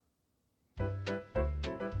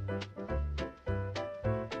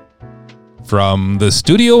From the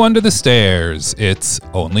studio under the stairs, it's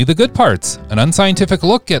Only the Good Parts, an unscientific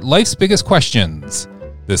look at life's biggest questions.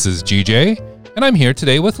 This is GJ, and I'm here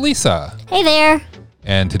today with Lisa. Hey there.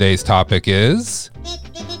 And today's topic is...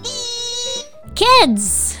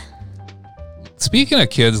 Kids. Speaking of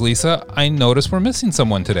kids, Lisa, I noticed we're missing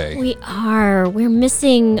someone today. We are. We're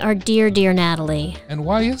missing our dear Natalie. And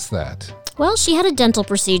why is that? Well, she had a dental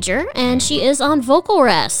procedure, and she is on vocal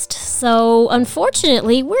rest. So,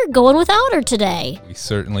 unfortunately, we're going without her today. We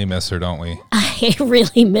certainly miss her, don't we? I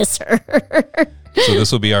really miss her. So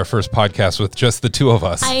this will be our first podcast with just the two of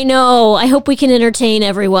us. I know. I hope we can entertain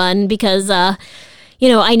everyone because, I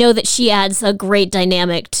know that she adds a great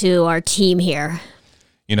dynamic to our team here.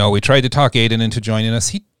 You know, we tried to talk Aiden into joining us.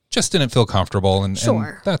 He just didn't feel comfortable, and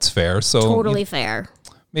that's fair. So totally fair.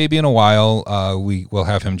 Maybe in a while we will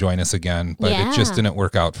have him join us again, but It just didn't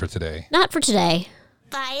work out for today. Not for today.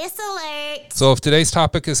 Bias alert. So if today's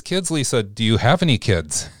topic is kids, Lisa, do you have any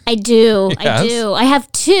kids? I do. Yes? I do. I have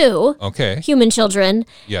two human children.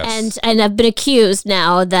 Yes. And I've been accused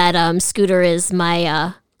now that Scooter is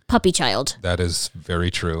my puppy child. That is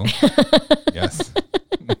very true. Yes.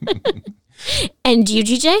 And you,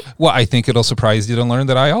 GJ? Well, I think it'll surprise you to learn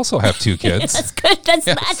that I also have two kids. That's good.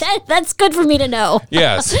 That's good for me to know.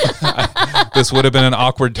 Yes. This would have been an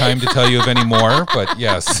awkward time to tell you of any more, but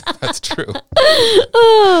yes, that's true.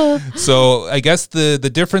 So I guess the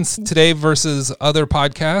difference today versus other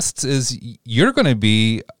podcasts is you're going to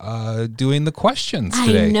be doing the questions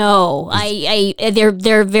today. I know.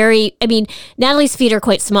 They're very. I mean, Natalie's feet are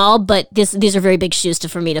quite small, but these are very big shoes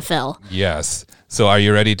for me to fill. Yes. So are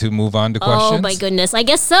you ready to move on to questions? Oh, my goodness. I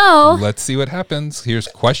guess so. Let's see what happens. Here's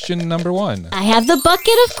question number 1. I have the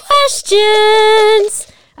bucket of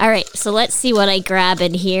questions. All right. So let's see what I grab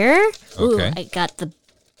in here. Okay. Ooh, I got the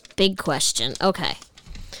big question. Okay.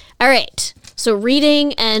 All right. So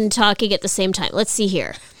reading and talking at the same time. Let's see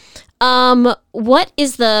here. What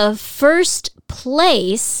is the first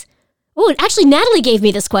place... Oh, actually, Natalie gave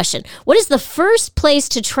me this question. What is the first place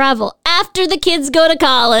to travel after the kids go to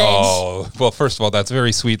college? Oh, well, first of all, that's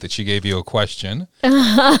very sweet that she gave you a question.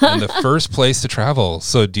 And the first place to travel.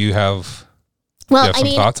 So do you have, some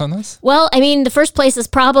thoughts on this? Well, I mean, the first place is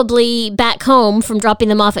probably back home from dropping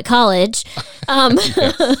them off at college. But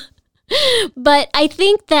I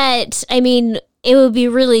think that, it would be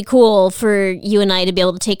really cool for you and I to be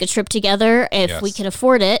able to take a trip together if we can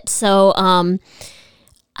afford it. So,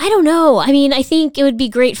 I don't know. I think it would be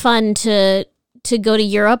great fun to go to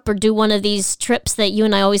Europe or do one of these trips that you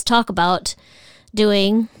and I always talk about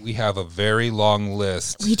doing. We have a very long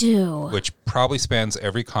list. We do. Which probably spans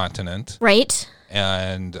every continent. Right.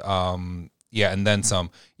 And, and then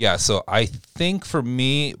some. Yeah, so I think for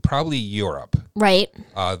me, probably Europe. Right.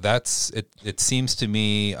 That's it. It seems to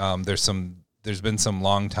me there's been some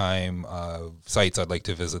long time sites I'd like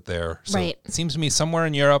to visit there. So right. It seems to me somewhere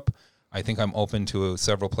in Europe. I think I'm open to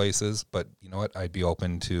several places, but you know what? I'd be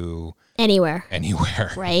open to... Anywhere.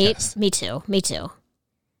 Right? Yes. Me too.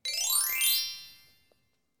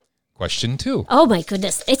 Question 2. Oh my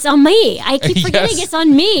goodness. It's on me. I keep forgetting it's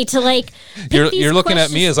on me to You're looking at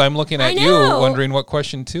me as I'm looking at you, wondering what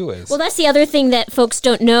question 2 is. Well, that's the other thing that folks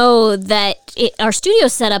don't know that our studio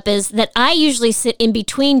setup is that I usually sit in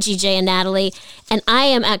between GJ and Natalie, and I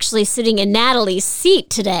am actually sitting in Natalie's seat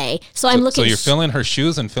today. So I'm looking. So you're filling her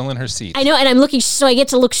shoes and filling her seat. I know, and I'm looking, so I get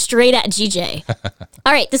to look straight at GJ.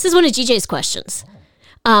 All right, this is one of GJ's questions.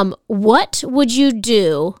 What would you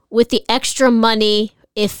do with the extra money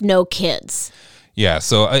if no kids? Yeah,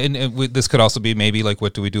 so this could also be maybe like,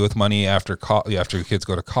 what do we do with money after kids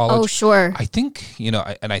go to college? Oh, sure. I think,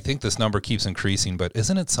 I think this number keeps increasing, but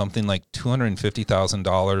isn't it something like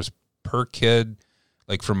 $250,000 per kid,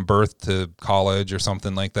 like from birth to college or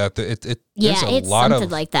something like that? It's something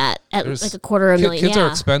like that, at like $250,000. Kids are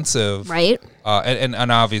expensive. Right.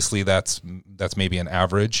 And obviously that's maybe an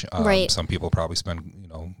average. Right. Some people probably spend,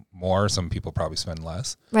 more, some people probably spend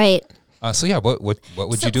less. Right. What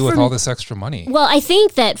would you do with all this extra money? Well, I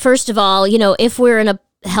think that first of all, if we're in a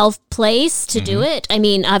health place to do it,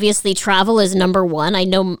 obviously travel is number one. I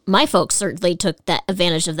know my folks certainly took that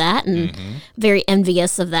advantage of that and very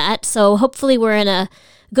envious of that. So hopefully we're in a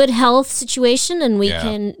good health situation and we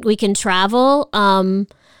can travel.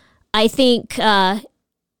 I think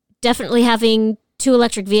definitely having 2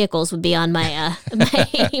 electric vehicles would be on my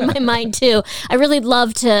my mind too. I really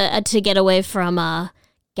love to get away from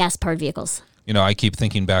gas-powered vehicles. I keep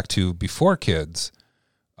thinking back to before kids.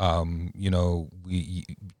 You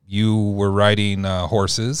were riding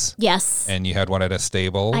horses. Yes. And you had one at a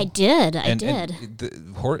stable. I did. And at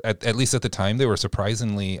least at the time, they were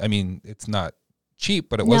surprisingly, it's not cheap,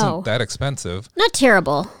 but it No. wasn't that expensive. Not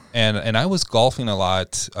terrible. And I was golfing a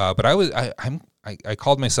lot, but I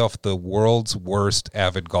called myself the world's worst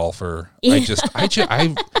avid golfer.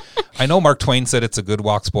 I know Mark Twain said it's a good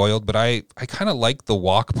walk spoiled, but I kind of like the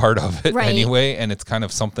walk part of it Right. anyway, and it's kind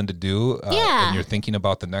of something to do. Yeah. And you're thinking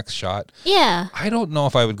about the next shot. Yeah. I don't know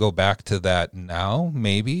if I would go back to that now,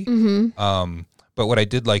 maybe. Mm-hmm. But what I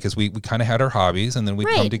did like is we kind of had our hobbies, and then we'd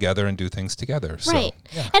come Right. together and do things together. So, Right.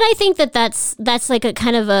 yeah. And I think that's like a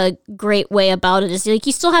kind of a great way about it is like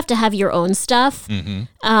you still have to have your own stuff. And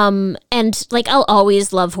like I'll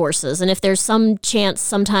always love horses. And if there's some chance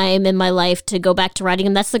sometime in my life to go back to riding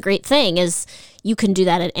them, that's the great thing is you can do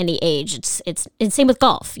that at any age. It's same with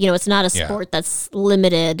golf. You know, it's not a Yeah. sport that's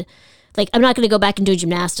limited. Like I'm not going to go back and do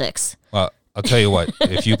gymnastics. Well, I'll tell you what,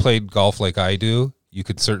 if you played golf like I do, you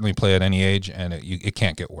could certainly play at any age, and it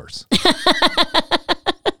can't get worse.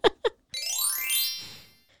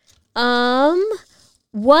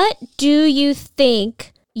 What do you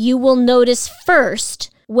think you will notice first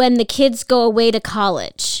when the kids go away to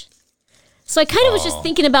college? So I kind of was just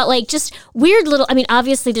thinking about like just weird little, I mean,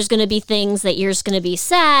 obviously there's going to be things that you're just going to be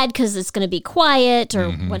sad because it's going to be quiet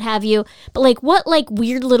or what have you. But like what like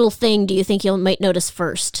weird little thing do you think you might notice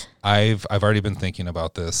first? I've already been thinking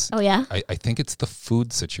about this. Oh, yeah? I think it's the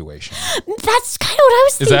food situation. That's kind of what I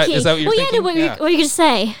was Is that- thinking. is that what you're well, thinking? Yeah, what are you going to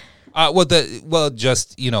say?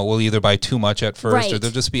 Just we'll either buy too much at first, or Right.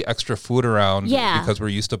 there'll just be extra food around Yeah. because we're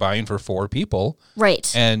used to buying for 4 people.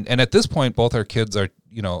 Right. And at this point, both our kids are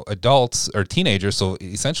adults or teenagers, so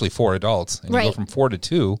essentially 4 adults, and you go Right. from 4 to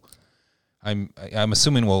 2. I'm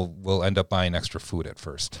assuming we'll end up buying extra food at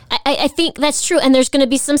first. I think that's true. And there's going to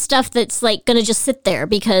be some stuff that's like going to just sit there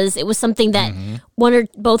because it was something that one or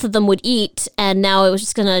both of them would eat. And now it was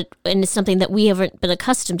just and it's something that we haven't been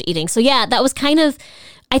accustomed to eating. So yeah, that was kind of,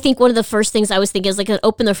 I think one of the first things I was thinking is like I'd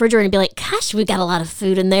open the refrigerator and be like, gosh, we got a lot of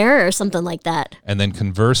food in there or something like that. And then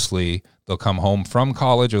conversely, they'll come home from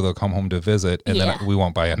college or they'll come home to visit, and Yeah. then we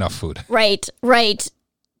won't buy enough food. Right.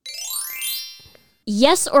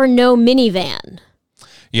 Yes or no minivan?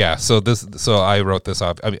 Yeah, so I wrote this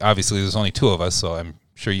up. I mean, obviously, there's only 2 of us, so I'm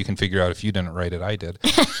sure you can figure out if you didn't write it, I did.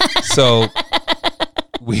 So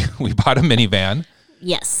we bought a minivan,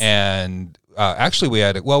 Yes. and actually we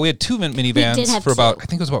had 2 minivans have for about 2. I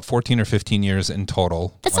think it was about 14 or 15 years in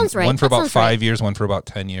total. That sounds right. One for That about sounds 5 right. years, one for about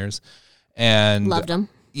 10 years, and Loved them.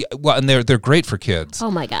 Yeah, well, and they're great for kids. Oh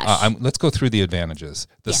my gosh. Let's go through the advantages.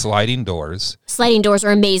 The sliding doors. Sliding doors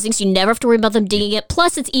are amazing, so you never have to worry about them digging it.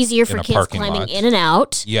 Plus, it's easier for a kids parking climbing lot. in and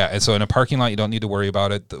out. Yeah, and so in a parking lot, you don't need to worry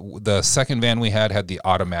about it. The second van we had the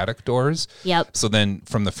automatic doors. Yep. So then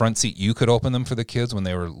from the front seat, you could open them for the kids when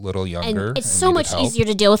they were a little younger. And it's and so needed much help. easier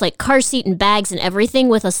to deal with, like car seat and bags and everything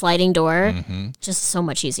with a sliding door. Mm-hmm. Just so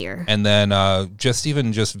much easier. And then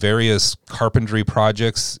just various carpentry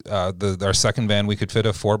projects. Our second van, we could fit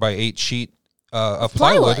a 4x8 sheet of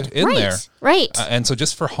plywood in right, there. Right. And so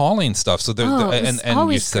just for hauling stuff. So it was and you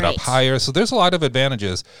always sit up great. higher. So there's a lot of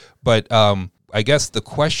advantages. But I guess the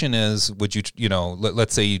question is, would you,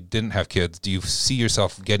 let's say you didn't have kids, do you see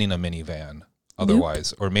yourself getting a minivan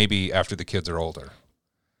otherwise? Or maybe after the kids are older?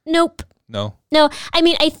 Nope. No? No, I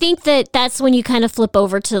mean, I think that's when you kind of flip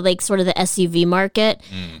over to like sort of the SUV market,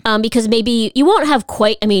 because maybe you won't have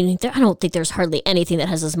quite. I mean, I don't think there's hardly anything that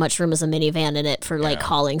has as much room as a minivan in it for like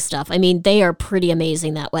hauling stuff. I mean, they are pretty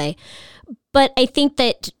amazing that way. But I think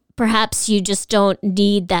that perhaps you just don't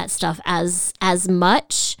need that stuff as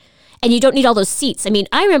much, and you don't need all those seats. I mean,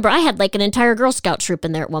 I remember I had like an entire Girl Scout troop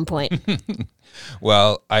in there at one point.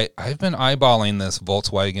 Well, I've been eyeballing this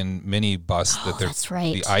Volkswagen mini bus that they're that's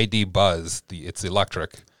right. the ID Buzz. It's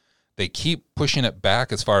electric. They keep pushing it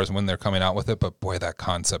back as far as when they're coming out with it, but boy, that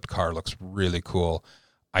concept car looks really cool.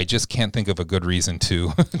 I just can't think of a good reason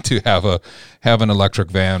to have an electric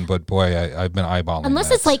van, but boy, I've been eyeballing. Unless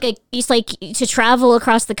that. it's like to travel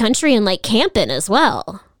across the country and like camping as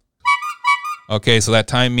well. Okay, so that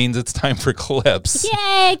time means it's time for clips.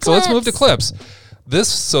 Yay! So let's move to clips. clips.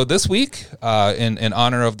 This week, in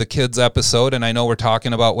honor of the kids episode, and I know we're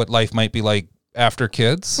talking about what life might be like after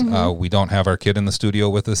kids. We don't have our kid in the studio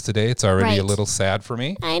with us today. It's already a Right. little sad for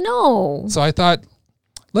me. I know. So I thought,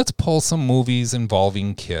 let's pull some movies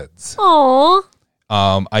involving kids. Aw.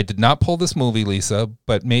 I did not pull this movie, Lisa,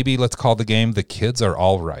 but maybe let's call the game "The Kids Are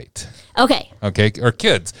All Right." Okay. Okay, or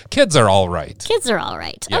kids are all right. Kids are all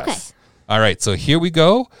right. Yes. Okay. All right. So here we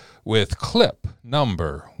go with clip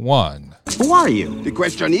number 1. Who are you? The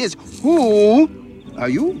question is, who are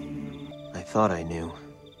you? I thought I knew.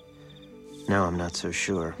 Now I'm not so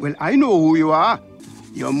sure. Well, I know who you are.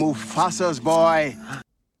 You're Mufasa's boy.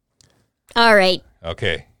 All right.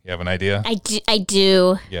 Okay, you have an idea? I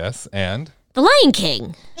do. Yes, and The Lion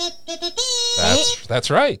King. That's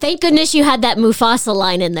right. Thank goodness you had that Mufasa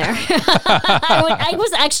line in there.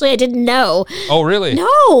 I didn't know. Oh, really?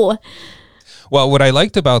 No. Well, what I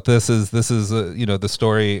liked about this is the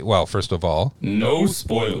story. Well, first of all, No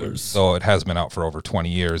spoilers. so it has been out for over 20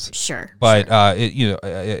 years. Sure. But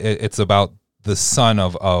it's about the son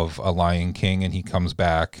of a Lion King, and he comes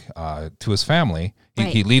back to his family.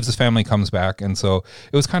 He leaves his family, comes back, and so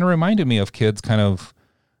it was kind of reminded me of kids kind of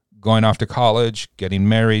going off to college, getting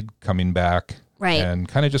married, coming back, Right. and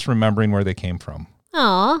kind of just remembering where they came from.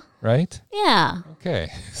 Aw. Right? Yeah.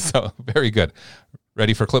 Okay. So very good.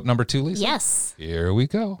 Ready for clip number 2, Lisa? Yes. Here we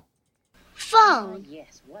go. Phone.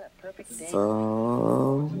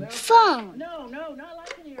 Phone. Phone.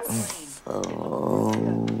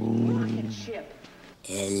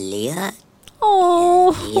 Elliot.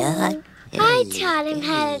 Oh. Elliot. I taught him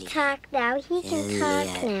how to talk now. He can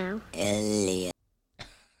talk now. Elliot.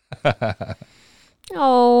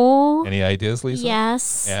 Oh. Any ideas, Lisa?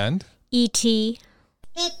 Yes. And E.T.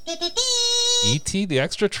 E.T. the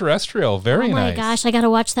Extraterrestrial. Very Oh my nice. gosh, I got to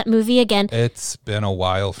watch that movie again. It's been a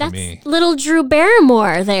while for That's me. little Drew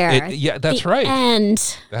Barrymore there. Yeah, that's The right.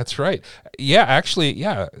 end. That's right. Yeah, actually,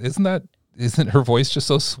 yeah. Isn't her voice just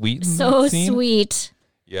so sweet? In So that scene? sweet.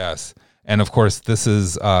 Yes. And of course, this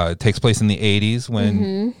is takes place in the 80s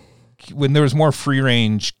when there was more free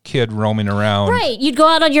range kid roaming around. Right. You'd go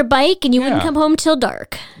out on your bike and you wouldn't Yeah. come home till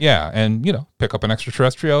dark. Yeah, and pick up an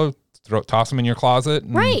extraterrestrial, toss them in your closet.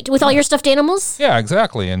 And, Right. With all your stuffed animals? Yeah,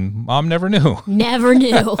 exactly. And mom never knew. Never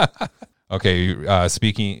knew. Okay,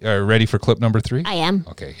 ready for clip number 3? I am.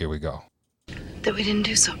 Okay, here we go. That we didn't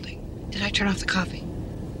do something. Did I turn off the coffee?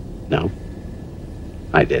 No.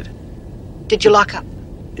 I did. Did you lock up?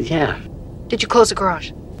 Yeah. Did you close the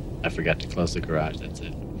garage? I forgot to close the garage, that's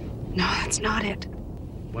it. No, that's not it.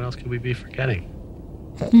 What else could we be forgetting?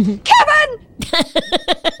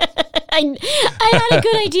 I had a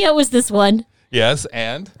good idea it was this one. Yes,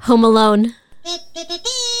 and Home Alone.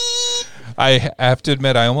 I have to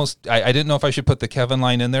admit, I didn't know if I should put the Kevin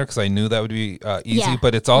line in there because I knew that would be easy. Yeah,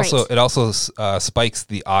 but it also right. spikes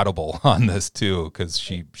the audible on this too because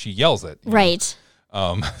she yells it. Right.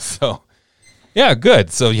 So yeah,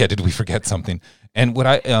 good. So yeah, did we forget something? And when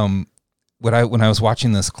I was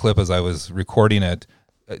watching this clip as I was recording it,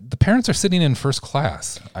 the parents are sitting in first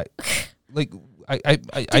class. I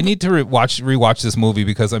need to rewatch this movie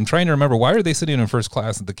because I'm trying to remember why are they sitting in first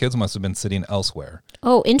class and the kids must have been sitting elsewhere.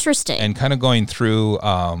 Oh, interesting. And kind of going through,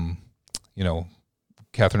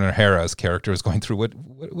 Catherine O'Hara's character is going through what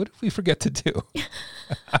did we forget to do?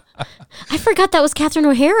 I forgot that was Catherine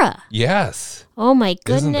O'Hara. Yes. Oh my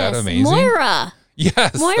goodness. Isn't that amazing? Moira.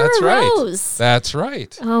 Yes, Moira that's right. Rose. That's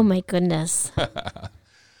right. Oh my goodness.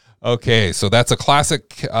 Okay, so that's a classic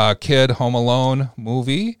kid Home Alone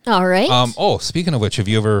movie. All right. Speaking of which, have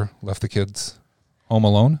you ever left the kids home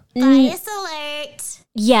alone? Bias alert.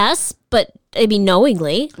 Yes, but I mean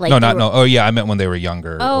knowingly. Like No, they not were- no. Oh yeah, I meant when they were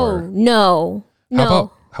younger. Oh or, no.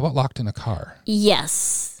 No. How about locked in a car?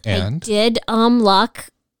 Yes. And? I did lock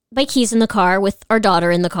my keys in the car with our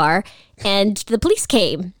daughter in the car, and the police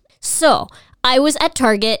came. So I was at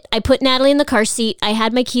Target. I put Natalie in the car seat. I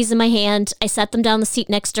had my keys in my hand. I sat them down the seat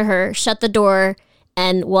next to her, shut the door,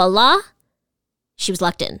 and voila, she was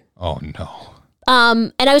locked in. Oh no.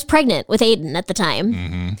 And I was pregnant with Aiden at the time,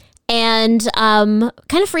 Mm-hmm. and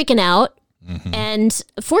kind of freaking out. Mm-hmm. And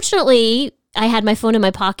fortunately, I had my phone in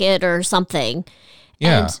my pocket or something.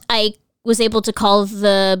 Yeah. And I was able to call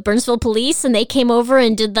the Burnsville police, and they came over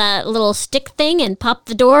and did that little stick thing and popped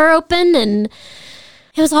the door open, and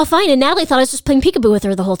it was all fine. And Natalie thought I was just playing peekaboo with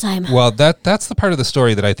her the whole time. Well, that's the part of the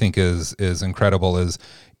story that I think is incredible. Is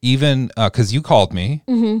even because you called me,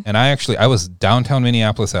 and I was downtown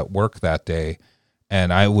Minneapolis at work that day,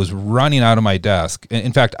 and I was running out of my desk.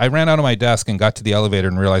 In fact, I ran out of my desk and got to the elevator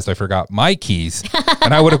and realized I forgot my keys,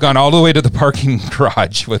 and I would have gone all the way to the parking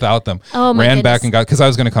garage without them. Oh, my ran goodness. back and got because I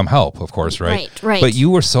was going to come help, of course, right? Right. But you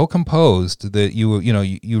were so composed that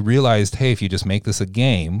you realized, hey, if you just make this a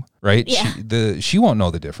game, right? Yeah. She won't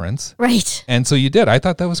know the difference, Right. and so you did. I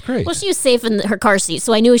thought that was great. Well, she was safe in her car seat,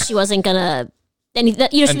 so I knew she wasn't gonna.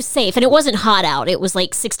 She was safe, and it wasn't hot out. It was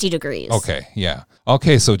like 60 degrees. Okay, yeah.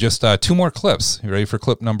 Okay, so just 2 more clips. You ready for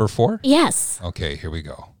clip number 4? Yes. Okay, here we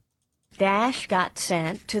go. Dash got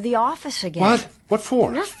sent to the office again. What? What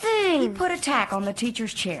for? He Nothing. put a tack on the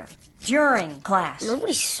teacher's chair during class.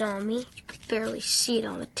 Nobody saw me. You could barely see it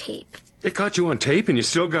on the tape. They caught you on tape and you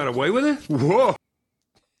still got away with it? Whoa.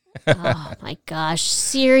 Oh my gosh!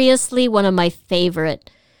 Seriously, one of my favorite,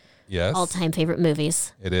 Yes. all-time favorite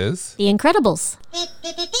movies, It is. The Incredibles.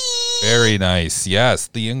 Very nice. Yes,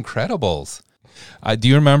 The Incredibles. Do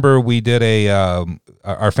you remember we did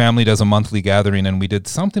our family does a monthly gathering, and we did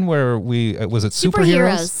something where was it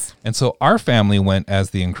superheroes? And so our family went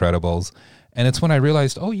as the Incredibles. And it's when I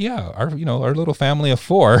realized, oh yeah, our little family of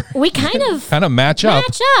 4, we kind of match up.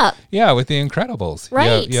 Yeah, with the Incredibles.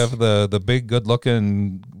 Right. You have the big,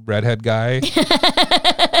 good-looking redhead guy,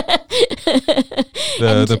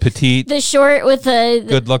 the petite, the short with the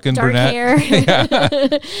good-looking dark brunette hair.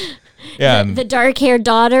 Yeah, the dark-haired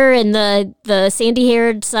daughter and the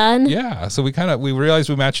sandy-haired son. Yeah, so we realized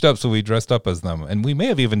we matched up, so we dressed up as them, and we may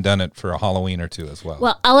have even done it for a Halloween or 2 as well.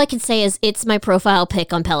 Well, all I can say is it's my profile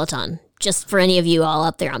pic on Peloton. Just for any of you all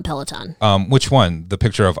up there on Peloton. Which one? The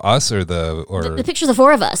picture of us or the picture of the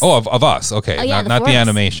 4 of us? Oh, of us. Okay, oh, yeah, not the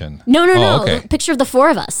animation. No. Okay. The picture of the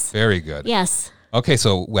 4 of us. Very good. Yes. Okay,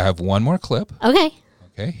 so we have one more clip. Okay,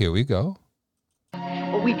 here we go.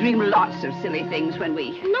 We dream lots of silly things when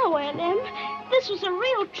we... No, Aunt Em. This was a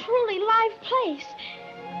real, truly live place.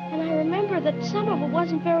 And I remember that some of it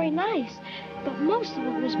wasn't very nice, but most of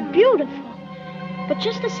it was beautiful. But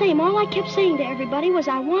just the same, all I kept saying to everybody was,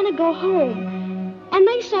 I want to go home. And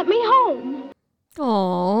they sent me home.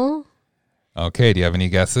 Aww. Okay, do you have any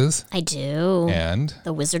guesses? I do. And?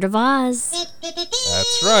 The Wizard of Oz.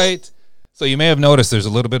 That's right. So you may have noticed there's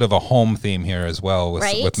a little bit of a home theme here as well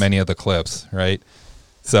with many of the clips, right?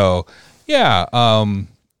 So, yeah. And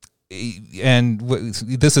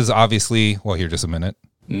this is obviously, well, here, just a minute.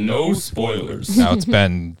 No spoilers. Now it's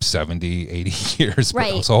been 70, 80 years.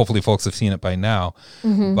 Right. So hopefully folks have seen it by now.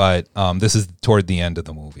 Mm-hmm. But this is toward the end of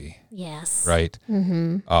the movie. Yes. Right?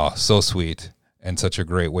 Mm-hmm. Oh, so sweet. And such a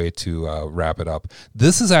great way to wrap it up.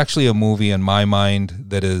 This is actually a movie in my mind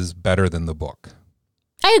that is better than the book.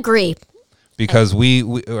 I agree. Because we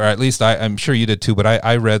or at least I'm sure you did too, but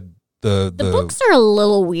I read the books are a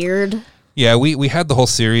little weird. Yeah, we had the whole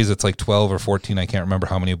series. It's like 12 or 14. I can't remember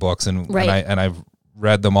how many books. And I've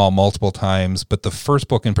read them all multiple times, but the first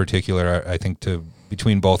book in particular, I think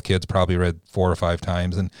between both kids probably read 4 or 5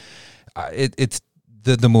 times, and it's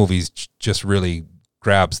the movies just really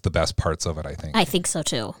grabs the best parts of it. I think so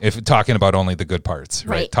too. If talking about only the good parts,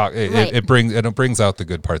 right? It brings out the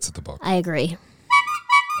good parts of the book. I agree.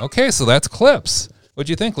 Okay, so that's clips. What'd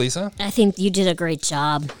you think, Lisa? I think you did a great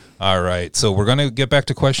job. All right, so we're gonna get back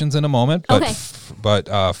to questions in a moment, but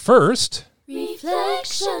okay. First,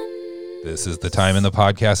 reflection. This is the time in the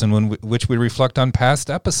podcast in which we reflect on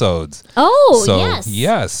past episodes. Oh, yes.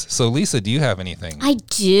 Yes. So, Lisa, do you have anything? I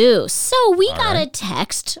do. So, we got a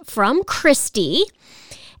text from Christy,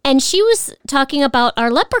 and she was talking about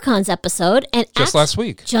our Leprechauns episode. And last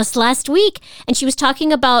week. Just last week. And she was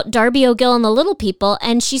talking about Darby O'Gill and the Little People,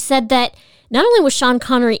 and she said that not only was Sean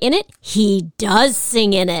Connery in it, he does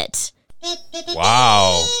sing in it.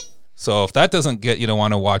 Wow. So if that doesn't get you to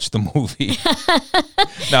want to watch the movie.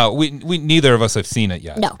 Now, we neither of us have seen it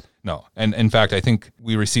yet. No. And in fact, I think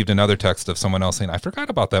we received another text of someone else saying, I forgot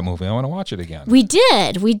about that movie. I want to watch it again. We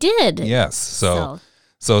did. Yes.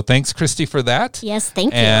 So thanks, Christy, for that. Yes,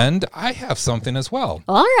 thank you. And I have something as well.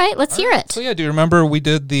 All right, let's hear it. So yeah, do you remember we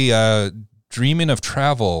did the Dreaming of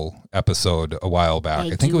Travel episode a while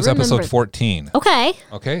back? I think it was episode 14.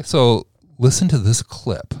 Okay, so listen to this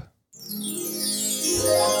clip.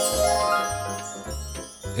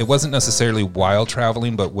 It wasn't necessarily while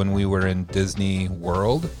traveling, but when we were in Disney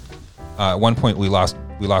World, at one point we lost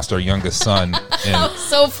our youngest son.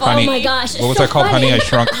 So funny! Oh my gosh! What was that called? Honey, I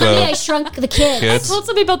Shrunk the Kids. I told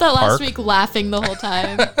somebody about that last week, laughing the whole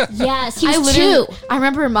time. Yes, he was 2. I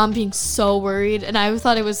remember Mom being so worried, and I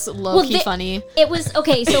thought it was low-key funny. It was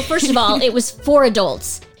okay. So first of all, it was 4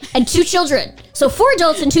 adults and 2 children. So 4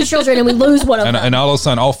 adults and 2 children, and we lose one of them. And all of a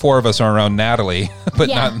sudden, all 4 of us are around Natalie, but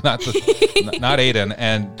not Aiden.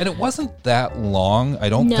 And it wasn't that long. I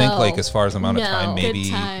don't think, like, as far as amount of time,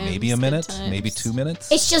 maybe a minute, maybe 2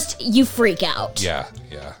 minutes. It's just you freak out. Yeah.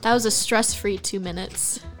 That was a stress-free 2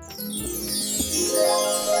 minutes.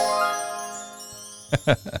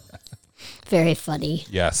 Very funny.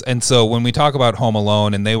 Yes. And so when we talk about Home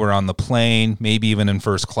Alone and they were on the plane, maybe even in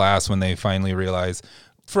first class when they finally realized,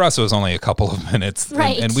 for us it was only a couple of minutes.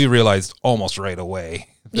 Right. And we realized almost right away.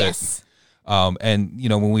 Yes. And,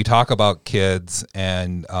 when we talk about kids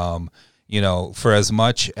and, for as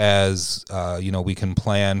much as, we can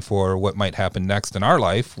plan for what might happen next in our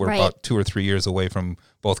life, we're about 2 or 3 years away from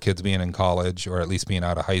both kids being in college or at least being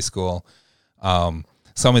out of high school.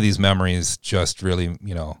 Some of these memories just really,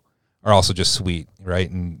 are also just sweet, right?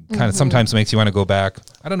 And kind of sometimes makes you want to go back.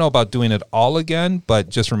 I don't know about doing it all again, but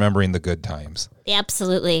just remembering the good times.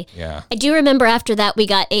 Absolutely. Yeah. I do remember after that we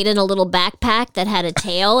got Aiden a little backpack that had a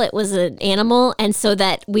tail. It was an animal, and so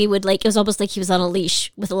that we would it was almost like he was on a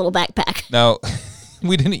leash with a little backpack. Now,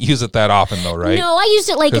 We didn't use it that often, though, right? No, I used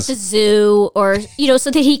it like at the zoo, or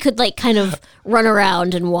so that he could like kind of run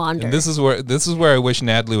around and wander. And this is where I wish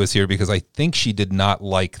Natalie was here, because I think she did not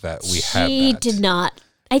like that we had that. She did not.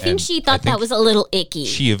 I think she thought that was a little icky.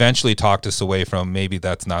 She eventually talked us away from maybe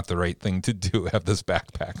that's not the right thing to do, have this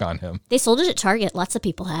backpack on him. They sold it at Target. Lots of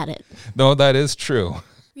people had it. No, that is true.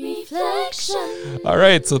 Reflection. All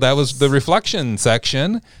right, so that was the reflection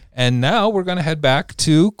section. And now we're going to head back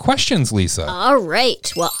to questions, Lisa. All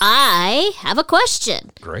right. Well, I have a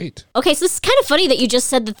question. Great. Okay, so this is kind of funny that you just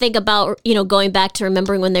said the thing about, going back to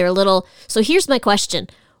remembering when they were little. So here's my question.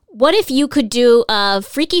 What if you could do a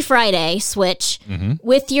Freaky Friday switch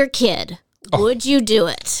with your kid? Would you do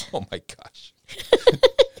it? Oh, my gosh.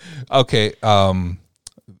 Okay,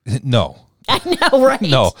 no. I know, right?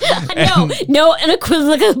 No. No,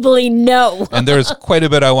 unequivocally no. And there's quite a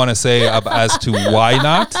bit I want to say as to why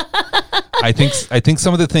not. I think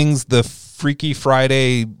some of the things, the Freaky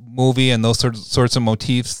Friday movie and those sorts of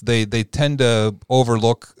motifs, they tend to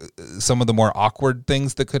overlook some of the more awkward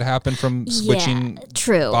things that could happen from switching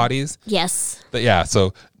bodies. Yes. But yeah,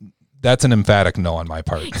 so that's an emphatic no on my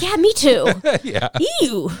part. Yeah, me too. Yeah.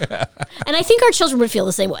 Ew. And I think our children would feel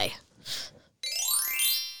the same way.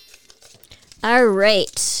 All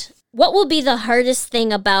right. What will be the hardest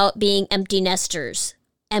thing about being empty nesters?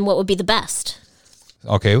 And what would be the best?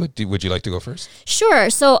 Okay. Would you like to go first?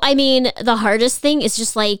 Sure. So, I mean, the hardest thing is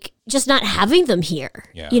just not having them here.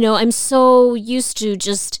 Yeah. I'm so used to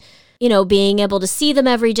just, being able to see them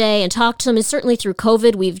every day and talk to them. And certainly through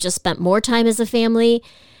COVID, we've just spent more time as a family,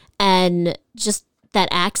 and just that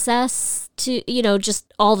access to,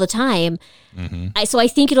 just all the time. Mm-hmm. So I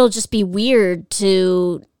think it'll just be weird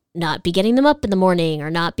to not be getting them up in the morning or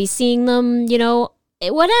not be seeing them,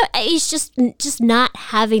 whatever. It's just not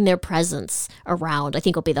having their presence around, I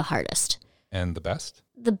think, will be the hardest. And the best?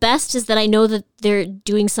 The best is that I know that they're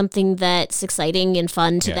doing something that's exciting and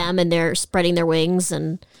fun to them, and they're spreading their wings.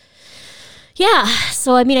 And yeah,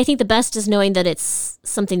 so I mean, I think the best is knowing that it's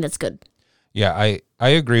something that's good. Yeah, I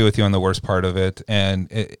agree with you on the worst part of it.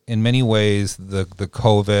 And in many ways, the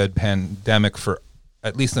COVID pandemic, for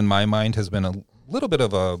at least in my mind, has been a little bit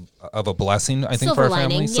of a blessing, I think, for our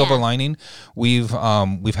family. Silver lining. We've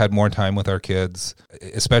had more time with our kids,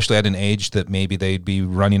 especially at an age that maybe they'd be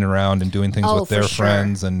running around and doing things with their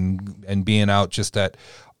friends and being out just at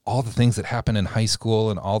all the things that happen in high school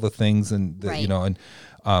and all the things and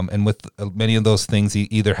and with many of those things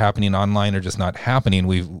either happening online or just not happening,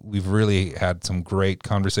 we've really had some great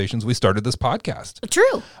conversations. We started this podcast.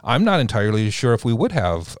 True. I'm not entirely sure if we would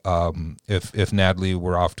have if Natalie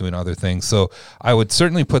were off doing other things. So I would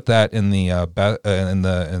certainly put that in the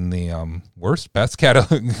best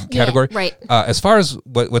category. Yeah, right. As far as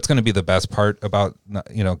what's going to be the best part about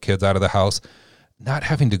kids out of the house, not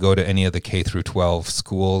having to go to any of the K through 12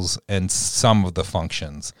 schools and some of the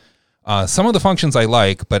functions. Some of the functions I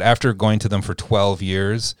like, but after going to them for 12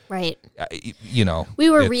 years, right? We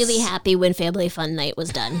were really happy when Family Fun Night was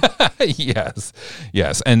done. yes,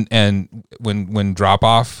 and when drop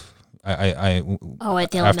off, I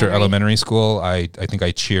at the after elementary school, I think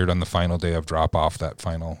I cheered on the final day of drop off, that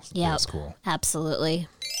final day of school. Absolutely.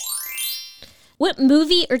 What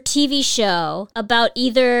movie or TV show about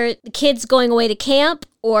either the kids going away to camp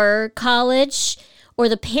or college, or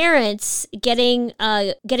the parents getting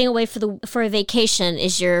away for a vacation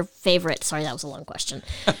is your favorite? Sorry, that was a long question.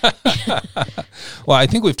 Well, I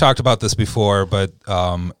think we've talked about this before, but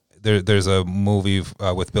there's a movie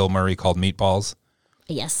with Bill Murray called Meatballs.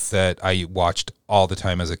 Yes. That I watched all the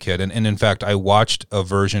time as a kid. And in fact, I watched a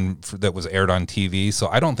version that was aired on TV. So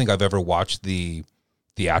I don't think I've ever watched the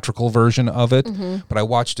theatrical version of it, but I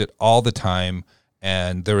watched it all the time.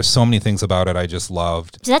 And there were so many things about it I just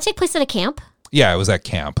loved. Did that take place at a camp? Yeah, it was at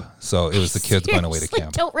camp. So it was the kids going away to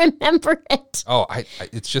camp. I don't remember it. Oh,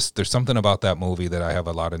 it's just, there's something about that movie that I have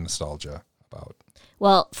a lot of nostalgia about.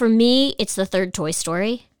 Well, for me, it's the third Toy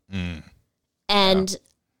Story. And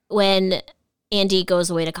when Andy goes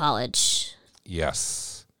away to college.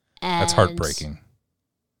 Yes. That's heartbreaking.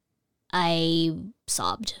 I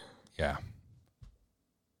sobbed. Yeah.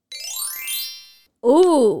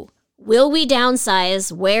 Ooh, will we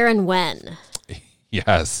downsize? Where and when?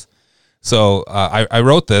 Yes. So I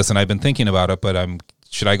wrote this and I've been thinking about it, but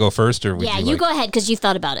should I go first or would you? You go ahead because you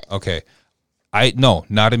thought about it. Okay. No,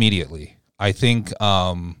 not immediately. I think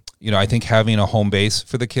I think having a home base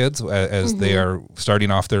for the kids as they are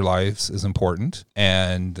starting off their lives is important.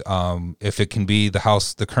 And if it can be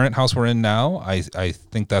the current house we're in now, I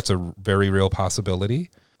think that's a very real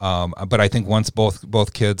possibility. But I think once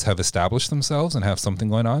both kids have established themselves and have something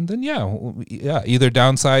going on, then yeah, either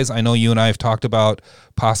downsize. I know you and I have talked about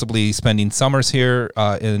possibly spending summers here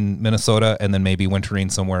in Minnesota and then maybe wintering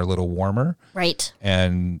somewhere a little warmer. Right.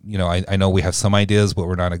 And, I know we have some ideas, but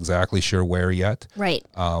we're not exactly sure where yet. Right.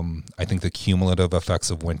 I think the cumulative effects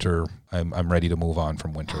of winter, I'm ready to move on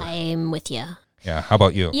from winter. I'm with you. Yeah. How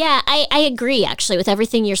about you? Yeah, I agree actually with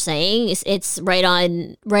everything you're saying. It's right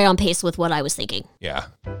on pace with what I was thinking. Yeah.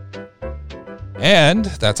 And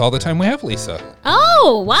that's all the time we have, Lisa.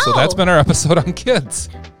 Oh, wow. So that's been our episode on kids.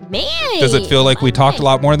 Man. Does it feel like we talked a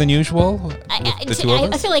lot more than usual?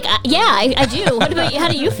 I feel like, I do. What about you? How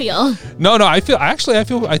do you feel? No, I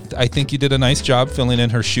think you did a nice job filling in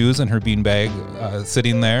her shoes and her beanbag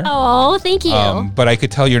sitting there. Oh, thank you. But I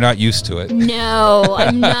could tell you're not used to it. No,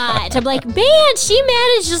 I'm not. I'm like, man, she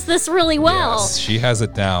manages this really well. Yes, she has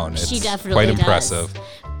it down. It's she definitely quite does. impressive.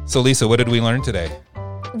 So, Lisa, what did we learn today?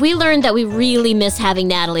 We learned that we really miss having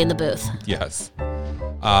Natalie in the booth. Yes.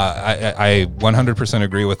 I 100%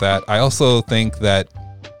 agree with that. I also think that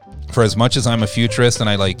for as much as I'm a futurist and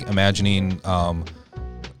I like imagining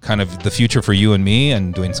kind of the future for you and me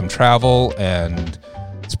and doing some travel and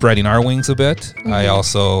spreading our wings a bit, I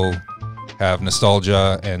also have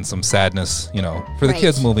nostalgia and some sadness, for the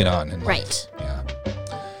kids moving on in life. Right. Yeah.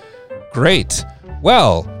 Great.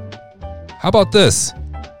 Well, how about this?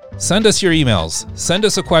 Send us your emails. Send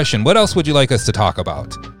us a question. What else would you like us to talk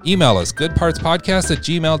about? Email us,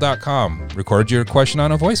 goodpartspodcast@gmail.com. Record your question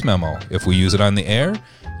on a voice memo. If we use it on the air,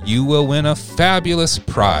 you will win a fabulous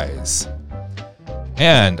prize.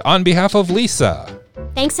 And on behalf of Lisa.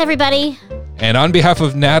 Thanks, everybody. And on behalf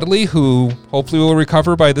of Natalie, who hopefully will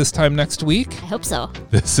recover by this time next week. I hope so.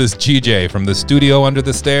 This is GJ from the studio under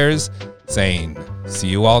the stairs saying, see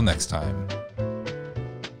you all next time.